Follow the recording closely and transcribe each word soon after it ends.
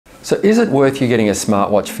So is it worth you getting a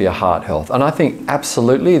smartwatch for your heart health? And I think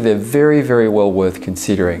absolutely, they're very, very well worth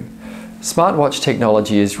considering. Smartwatch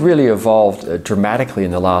technology has really evolved dramatically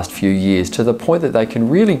in the last few years to the point that they can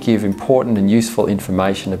really give important and useful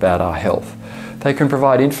information about our health. They can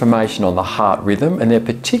provide information on the heart rhythm, and they're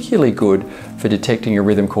particularly good for detecting a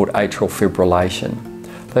rhythm called atrial fibrillation.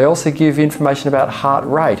 They also give information about heart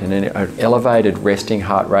rate, and an elevated resting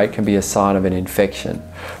heart rate can be a sign of an infection.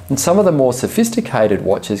 And some of the more sophisticated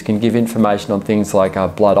watches can give information on things like our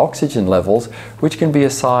blood oxygen levels, which can be a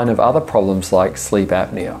sign of other problems like sleep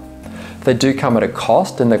apnea. They do come at a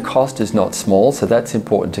cost, and the cost is not small, so that's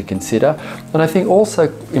important to consider. And I think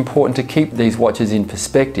also important to keep these watches in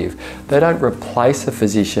perspective. They don't replace a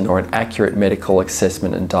physician or an accurate medical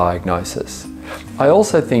assessment and diagnosis. I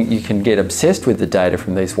also think you can get obsessed with the data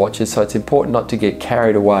from these watches, so it's important not to get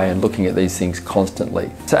carried away and looking at these things constantly.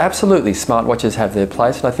 So absolutely, smartwatches have their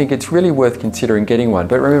place, and I think it's really worth considering getting one.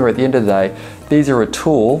 But remember, at the end of the day, these are a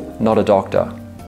tool, not a doctor.